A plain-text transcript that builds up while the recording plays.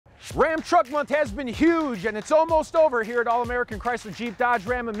Ram Truck Month has been huge, and it's almost over here at All-American Chrysler Jeep Dodge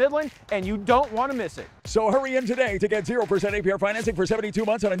Ram in Midland, and you don't want to miss it. So hurry in today to get 0% APR financing for 72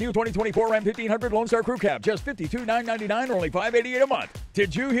 months on a new 2024 Ram 1500 Lone Star Crew Cab. Just $52,999 or only $588 a month.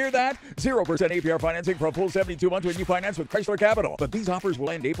 Did you hear that? 0% APR financing for a full 72 months when you finance with Chrysler Capital. But these offers will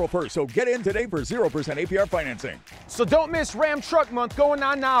end April 1st, so get in today for 0% APR financing. So don't miss Ram Truck Month going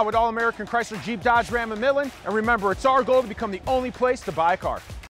on now at All-American Chrysler Jeep Dodge Ram in Midland. And remember, it's our goal to become the only place to buy a car.